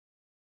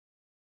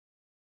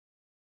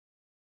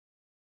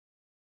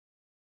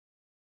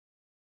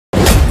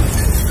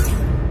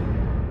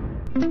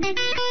Hi,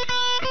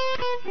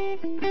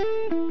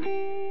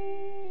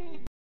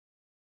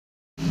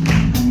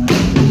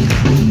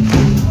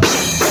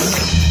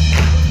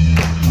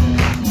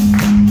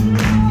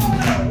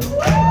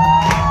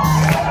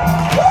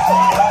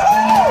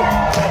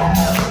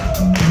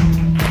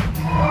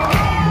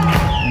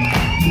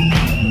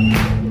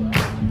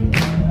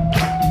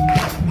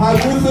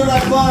 we're Third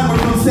Eye Blind. We're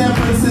from San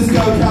Francisco,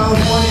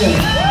 California.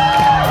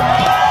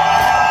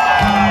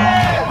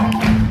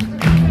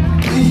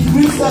 Ich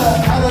grüße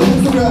alle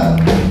unsere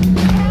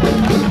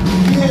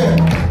hier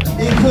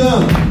in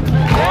Cologne.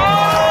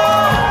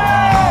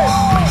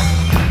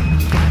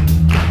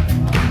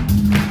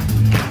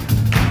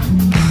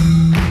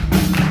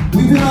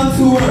 We've been on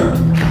tour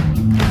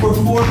for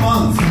 4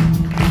 months.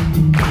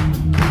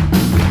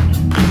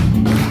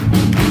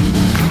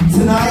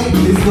 Tonight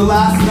is the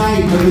last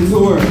night of the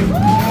tour.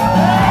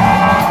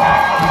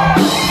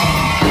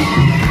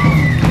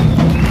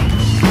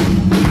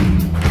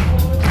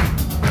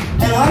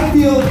 And I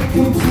feel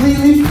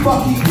completely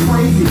fucking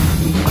crazy.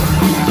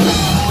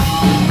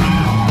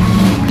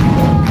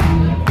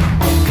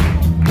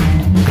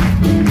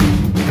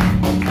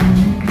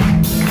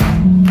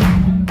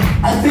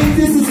 I think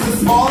this is the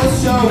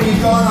smallest show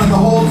we've done on the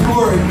whole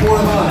tour in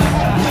 4 months.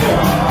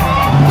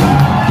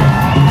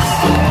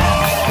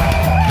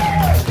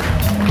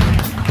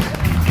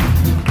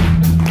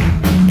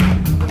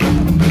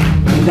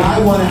 And I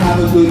want to have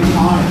a good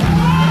time.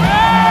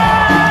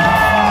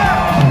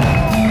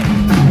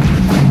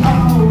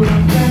 All the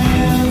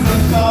friends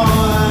are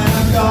gone,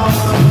 All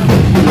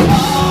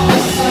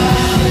the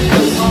time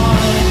is gone,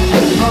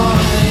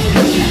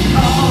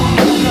 All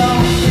the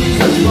lonelies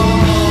are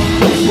gone, All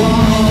the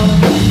lonelies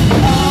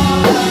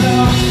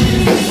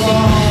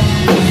are gone,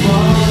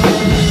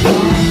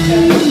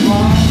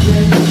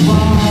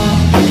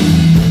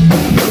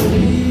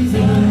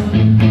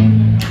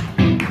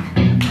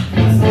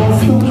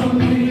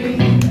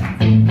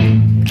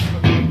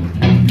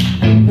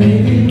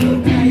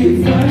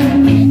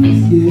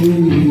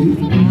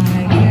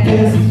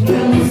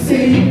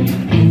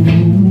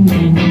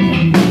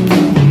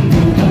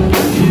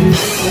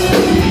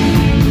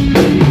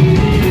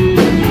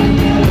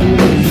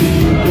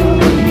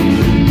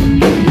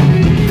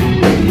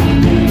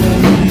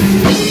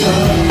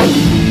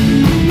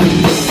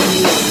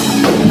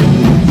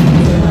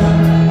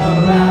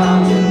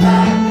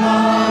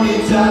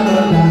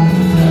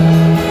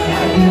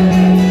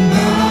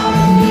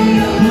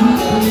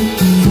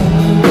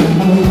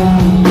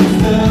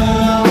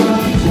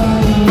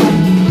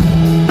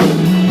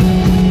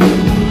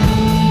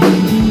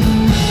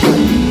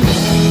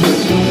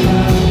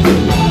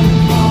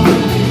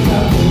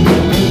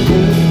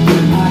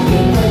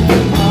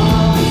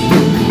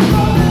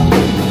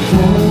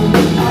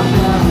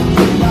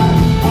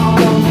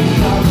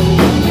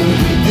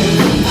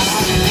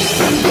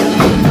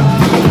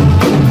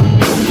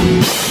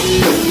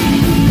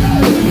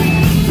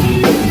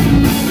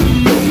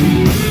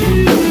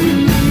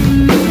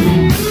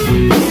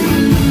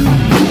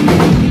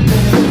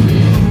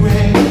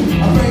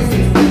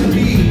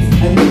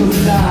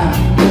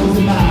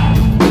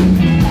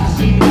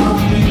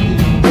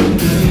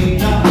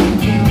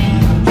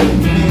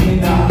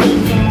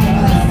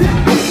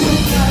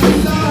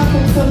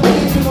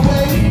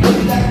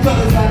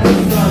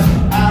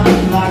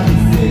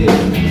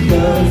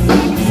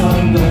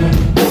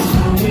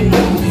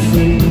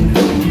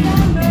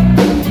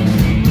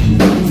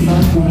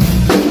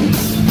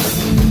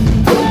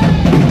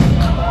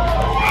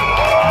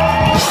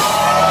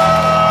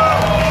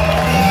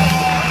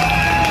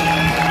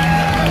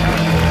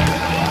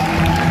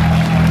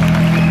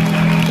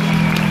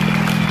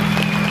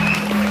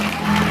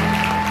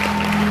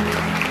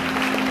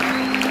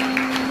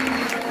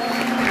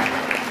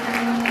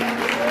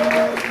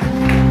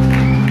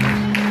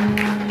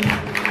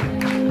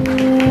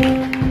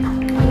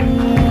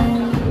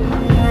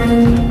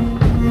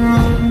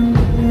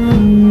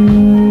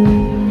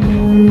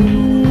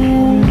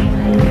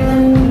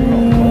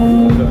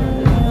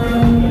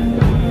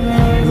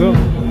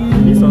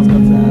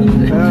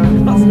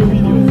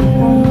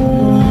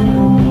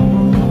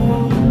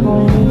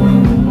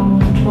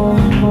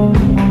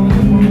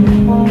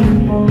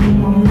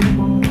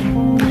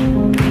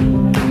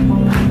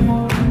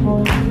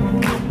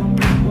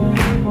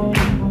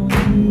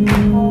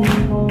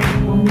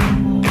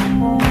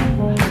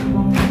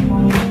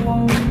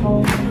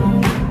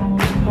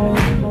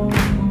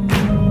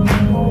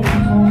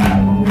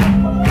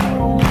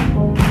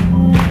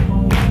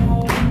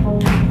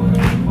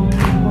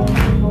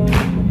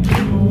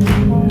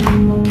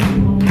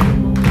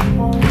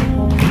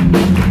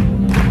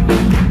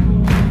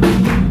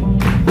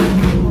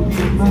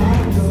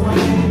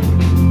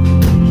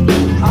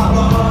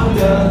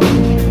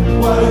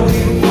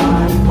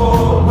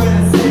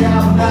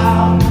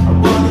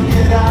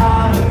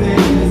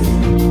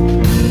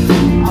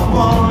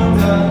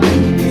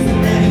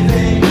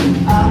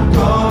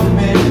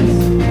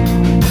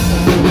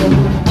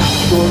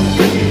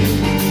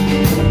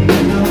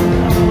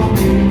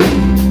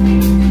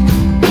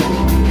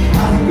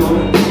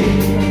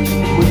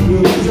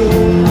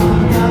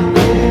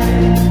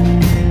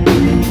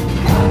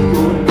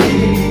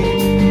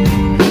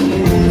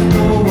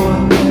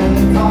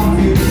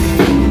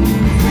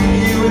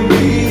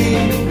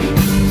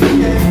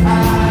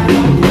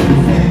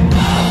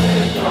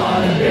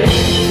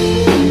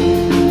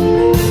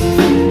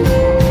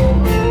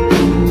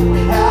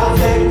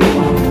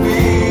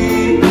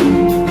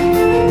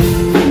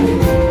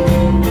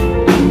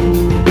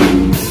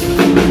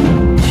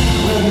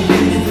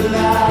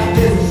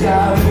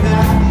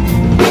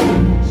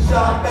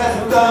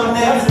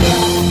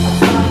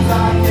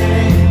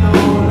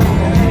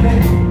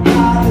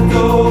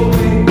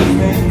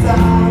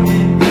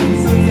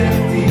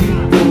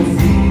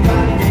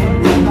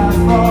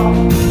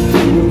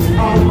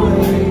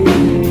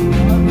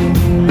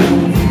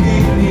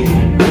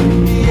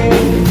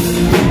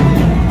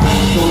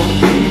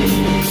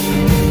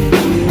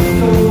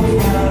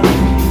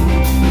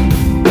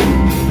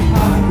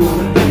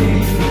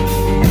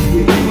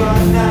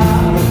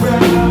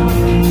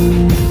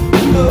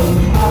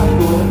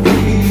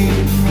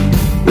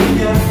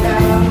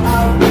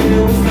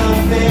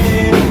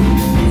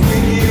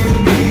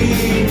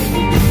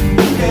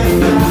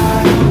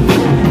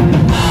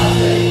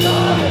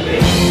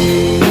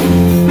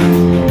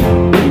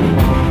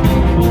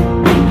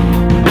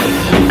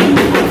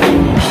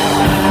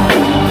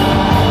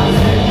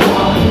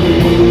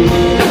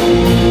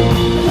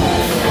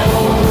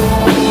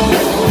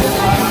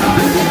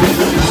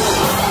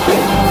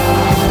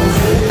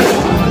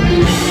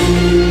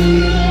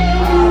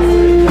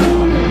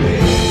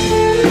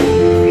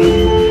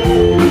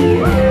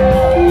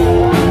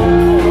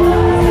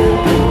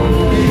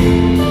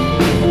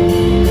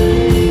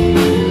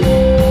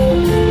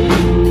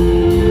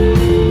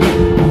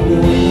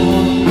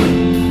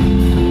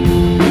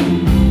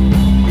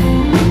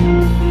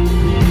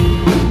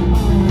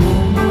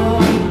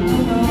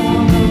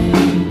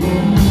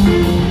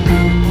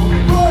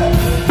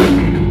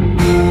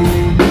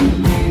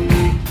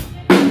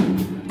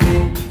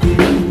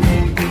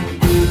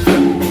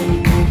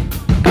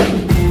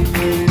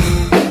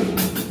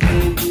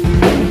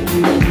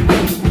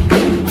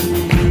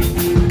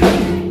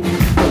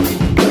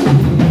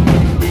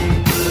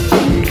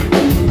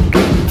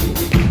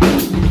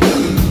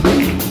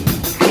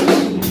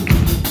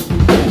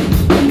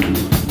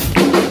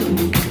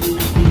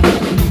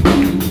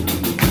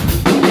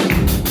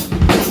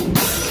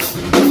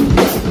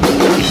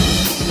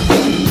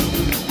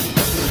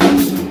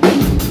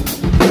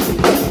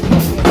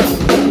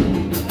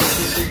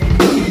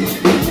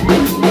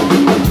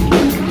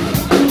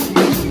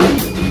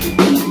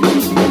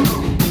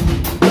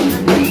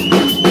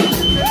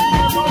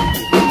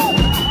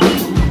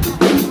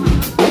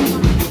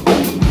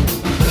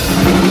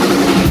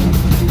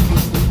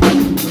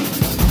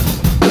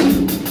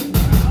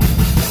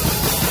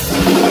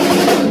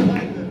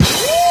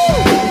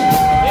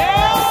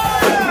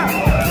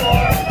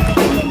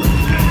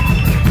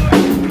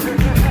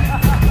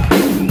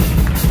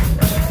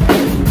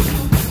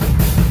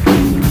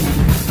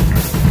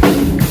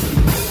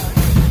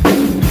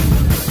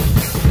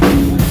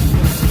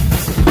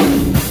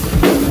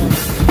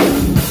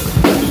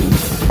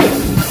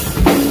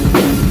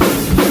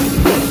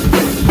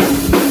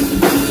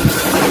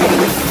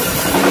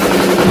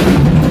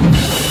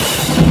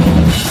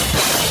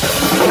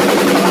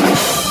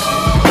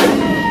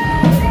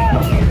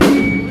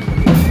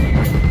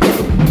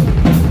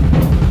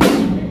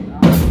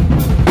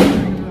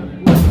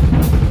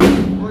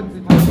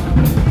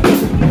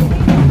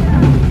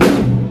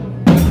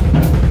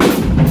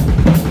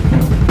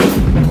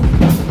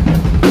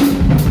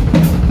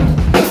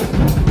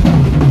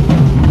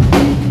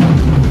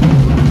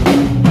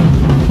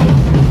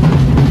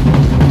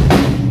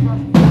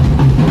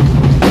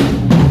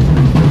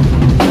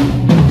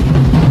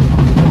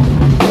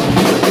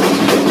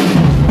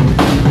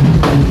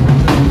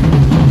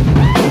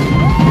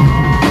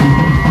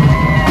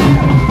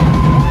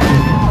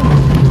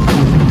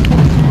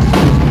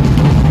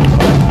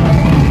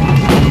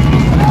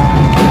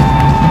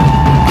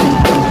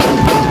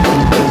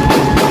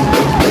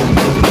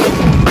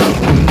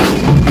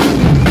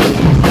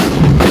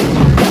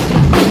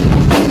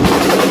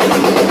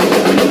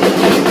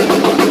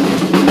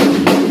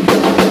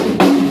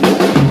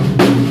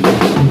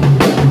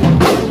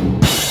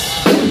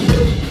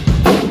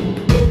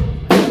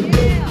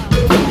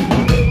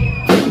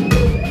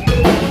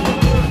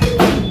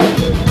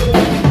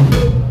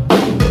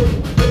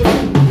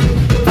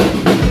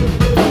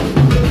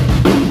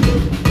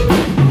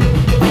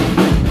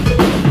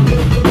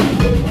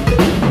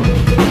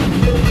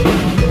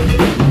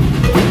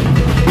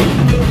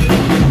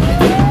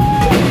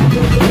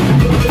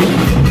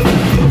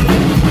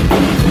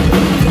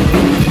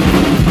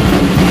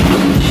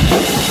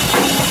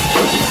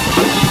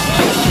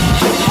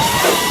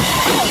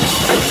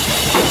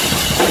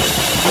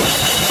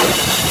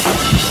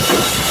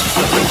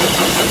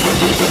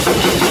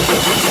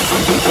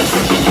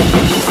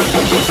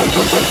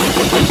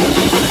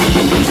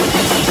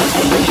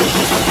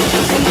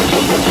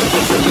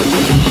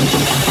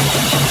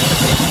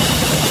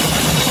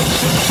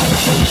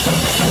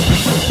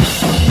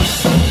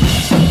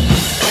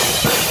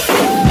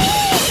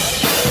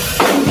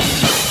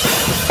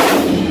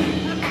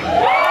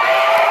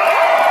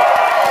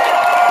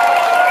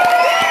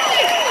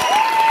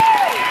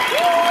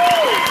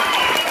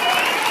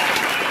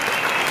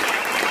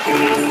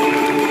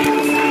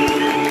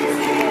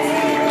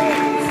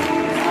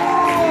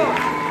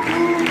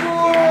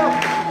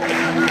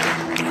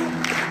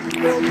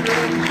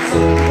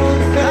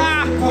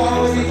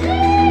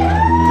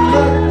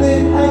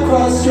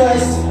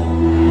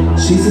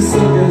 She's a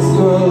singer's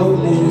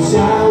girl in the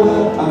shower,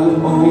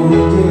 I'll only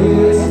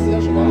guess.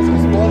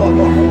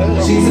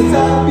 She's a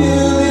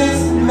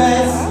fabulous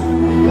mess,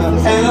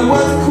 and I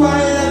wasn't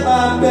quite at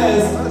my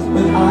best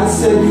when I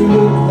said you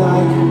look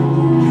like you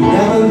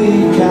never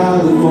leave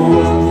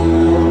California.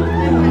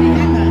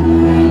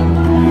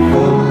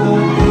 But my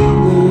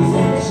fingers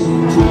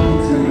itching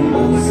to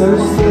go so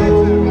slow.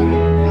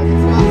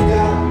 We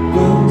got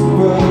room to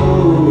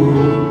grow,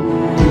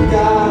 we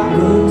got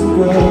room to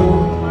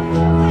grow.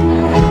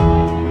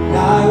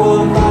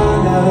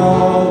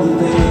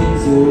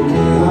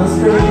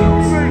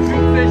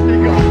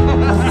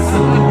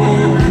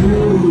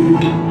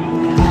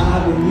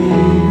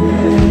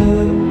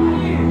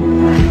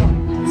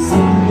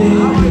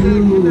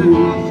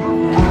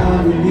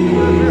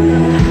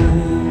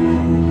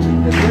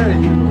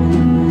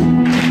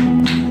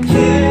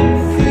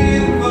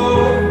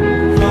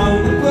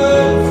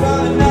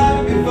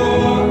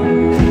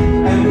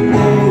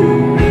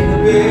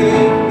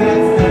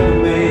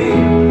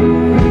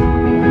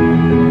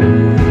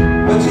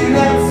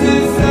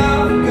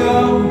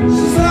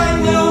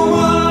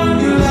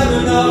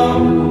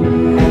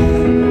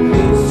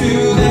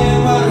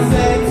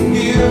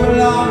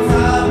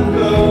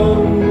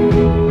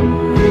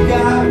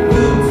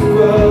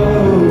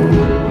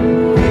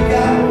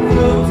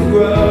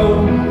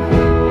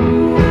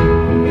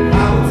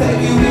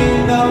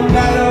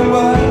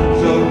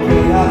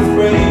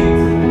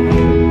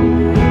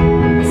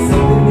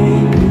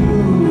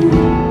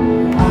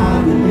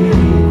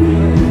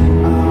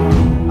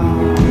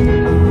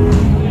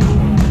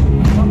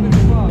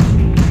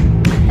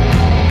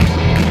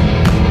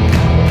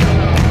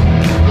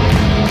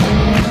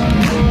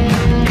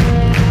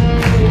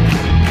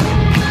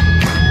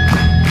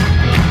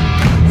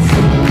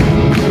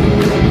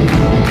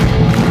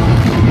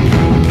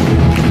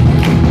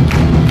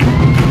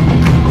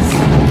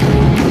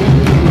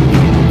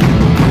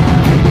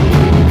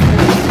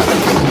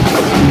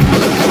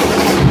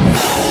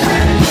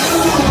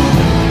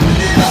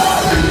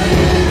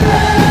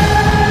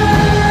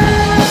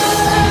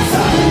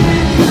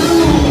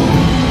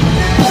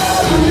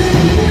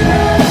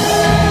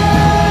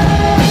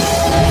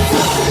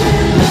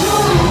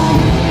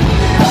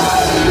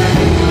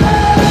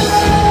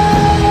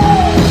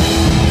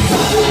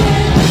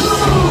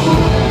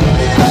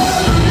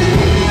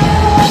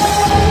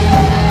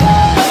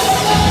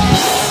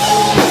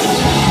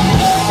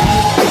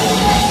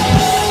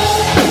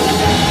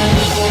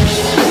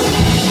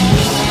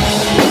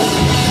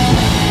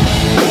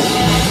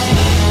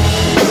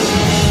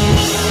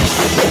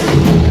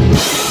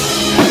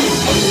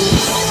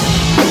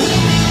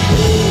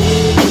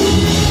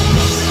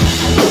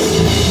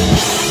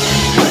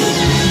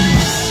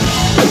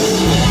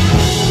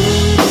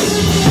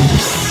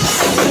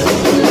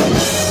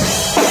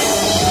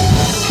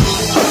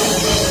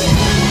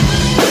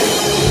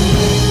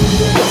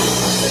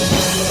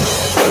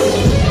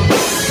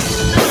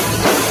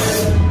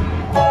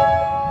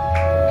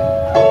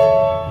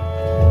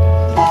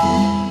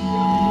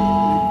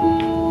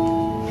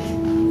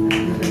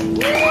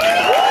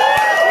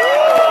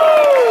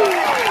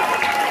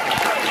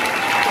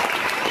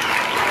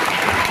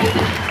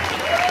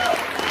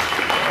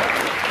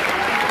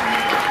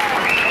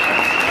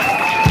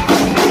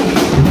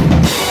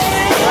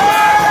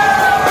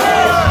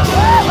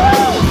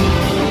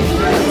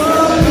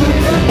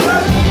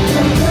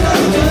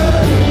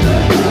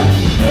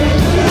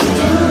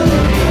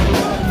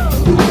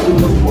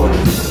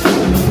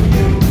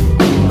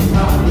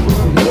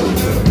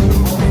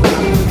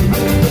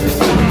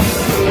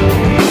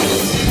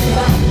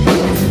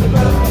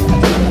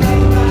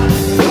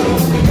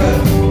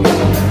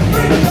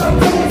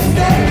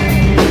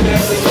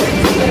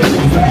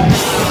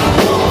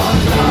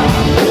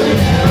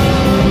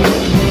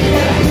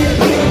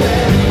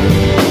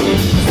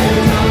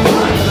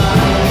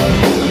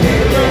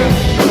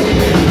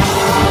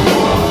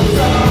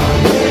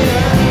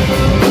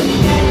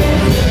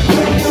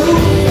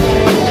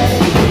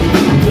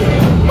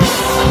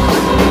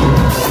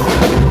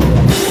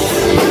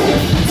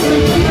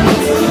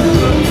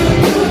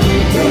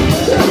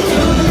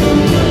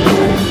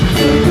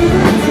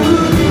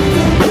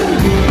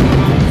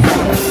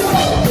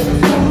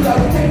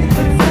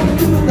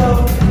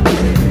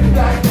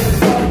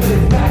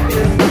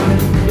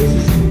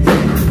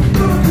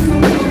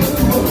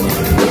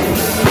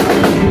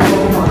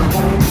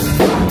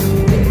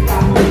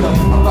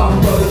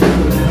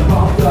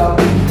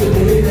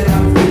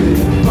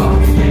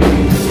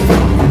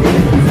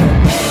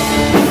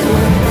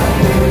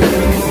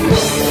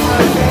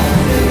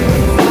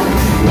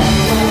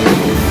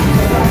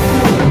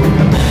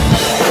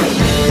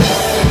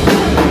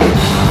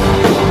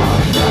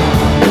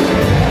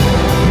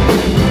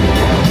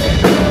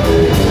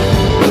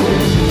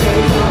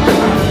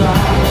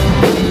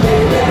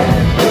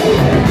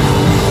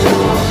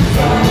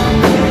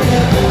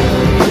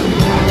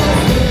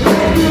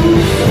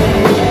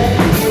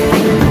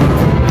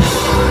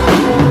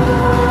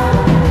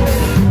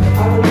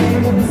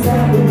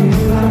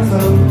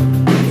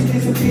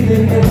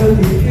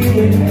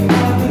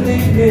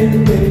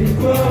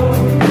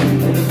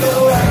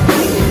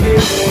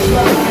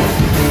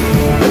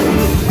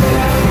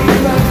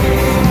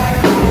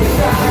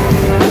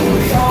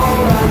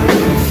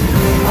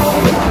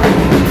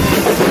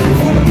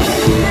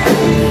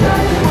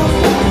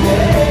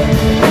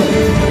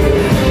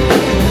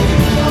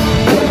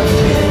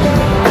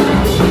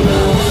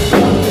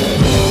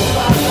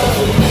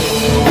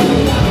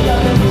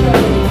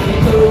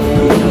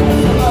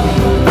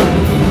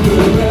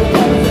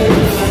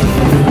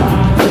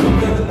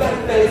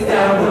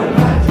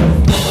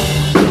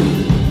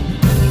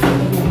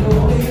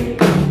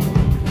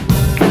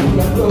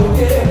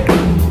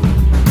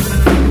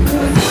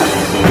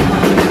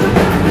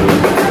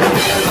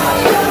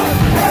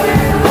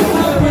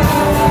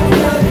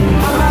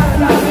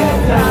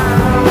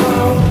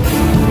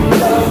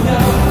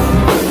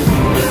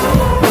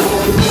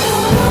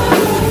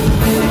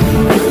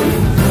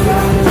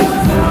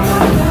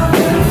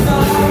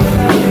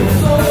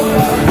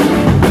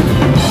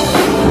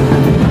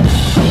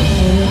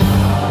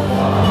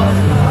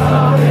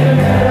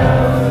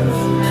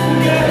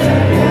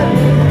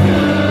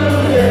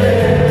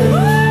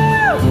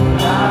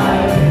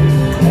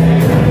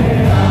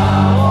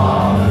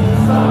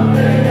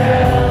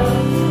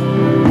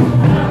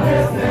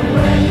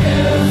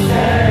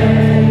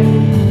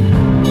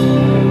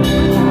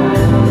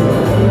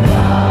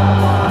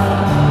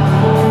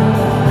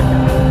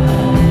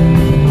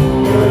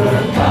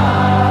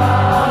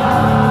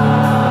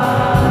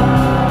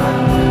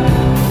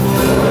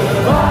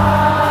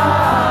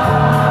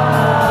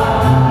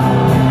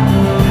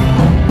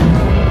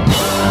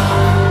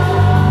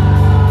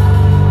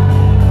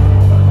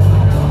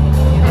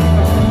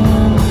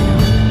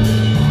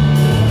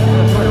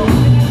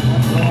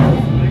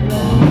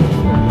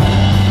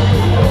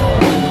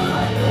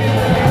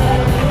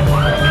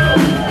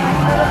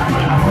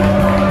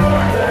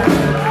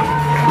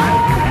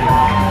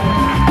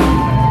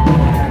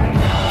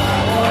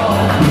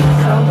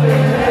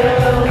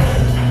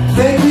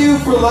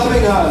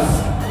 loving us.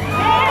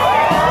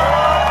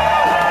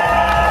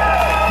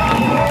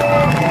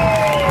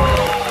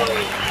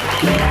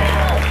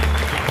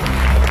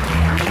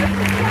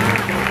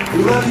 We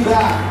love you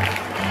back.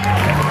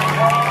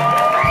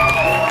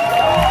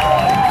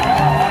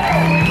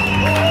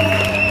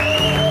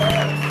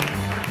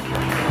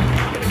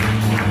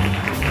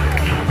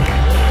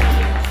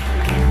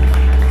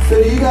 So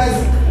do you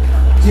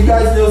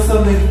guys know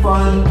something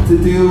fun to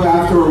do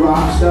after a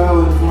rock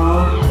show in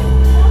Cologne?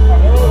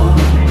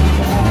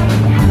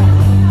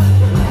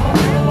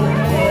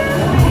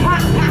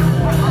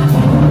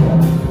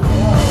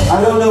 I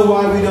don't know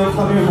why we don't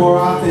come here more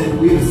often.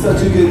 We have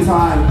such a good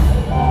time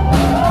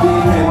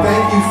being here.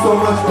 Thank you so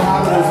much for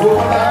having us. We'll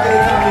come back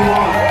anytime you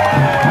want.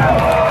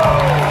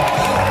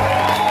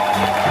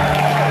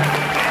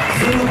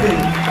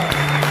 Soothing.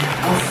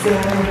 I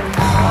said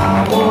I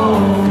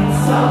want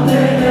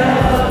something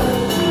else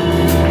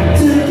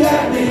to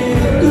get me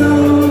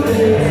through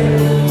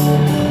this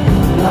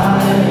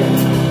life.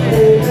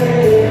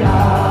 Baby, I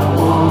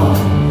want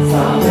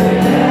something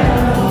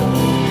else.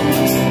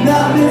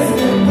 Now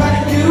listen when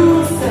you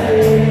say,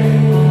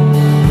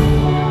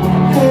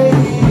 hey,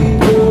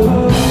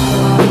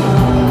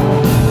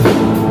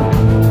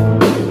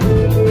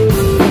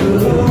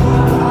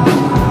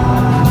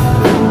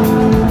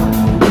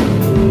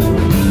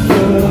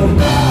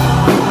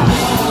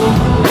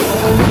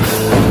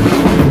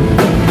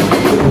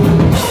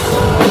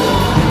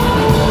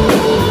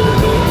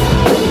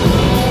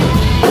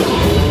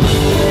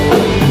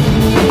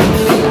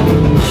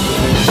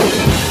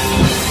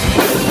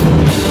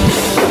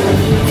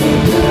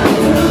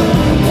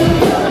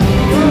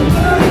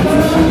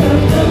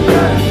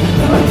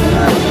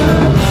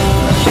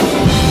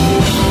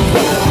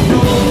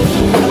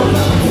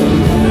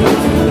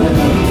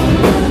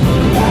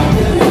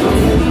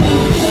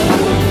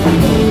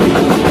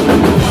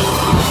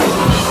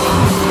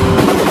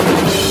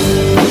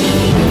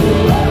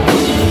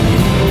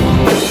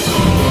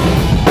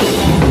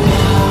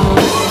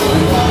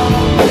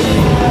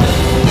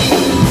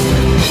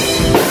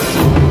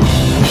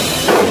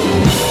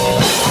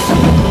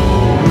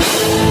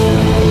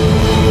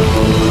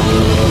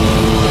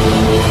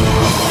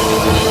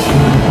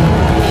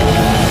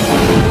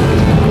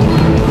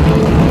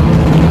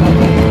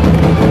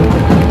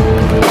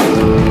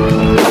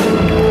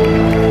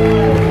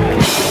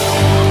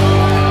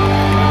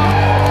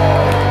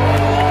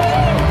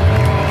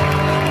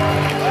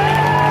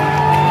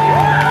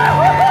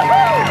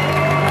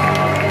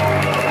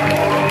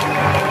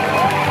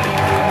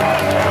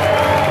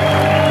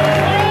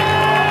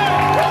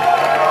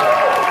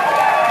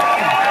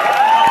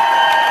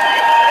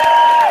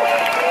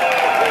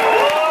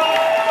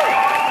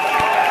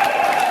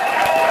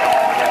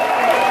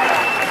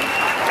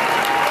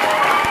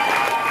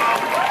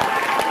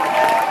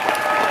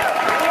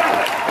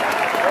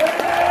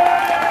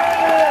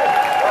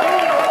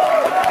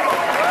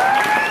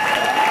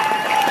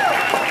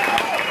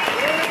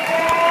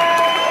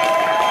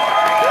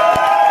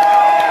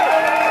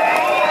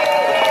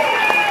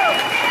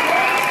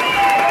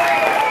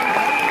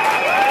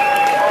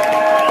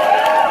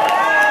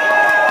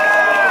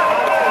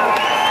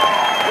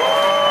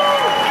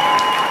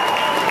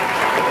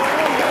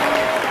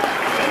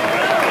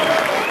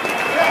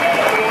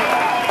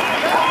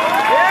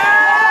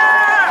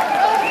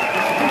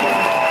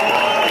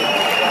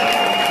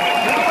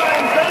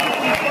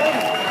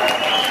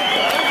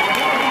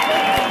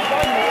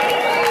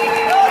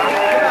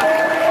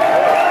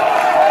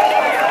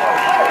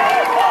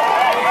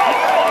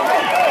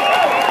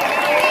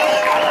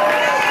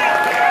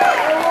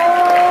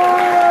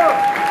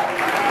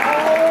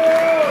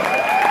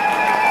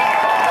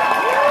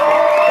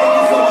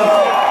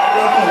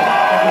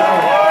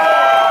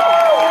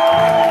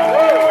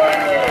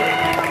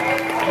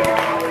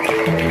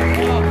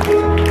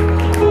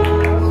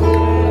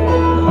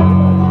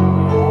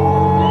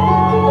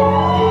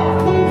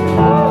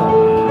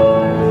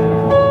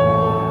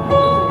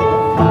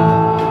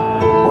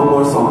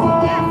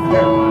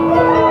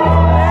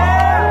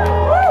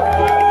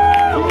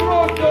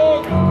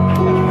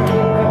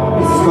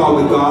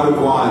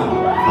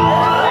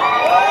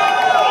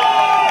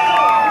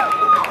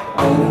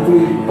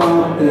 every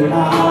thought that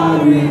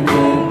I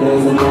regret.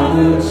 There's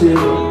another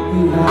chick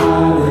you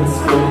haven't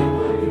spent.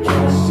 The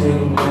cash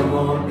ain't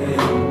never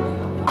in.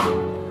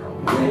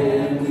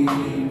 Where we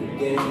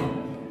begin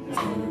to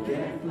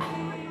get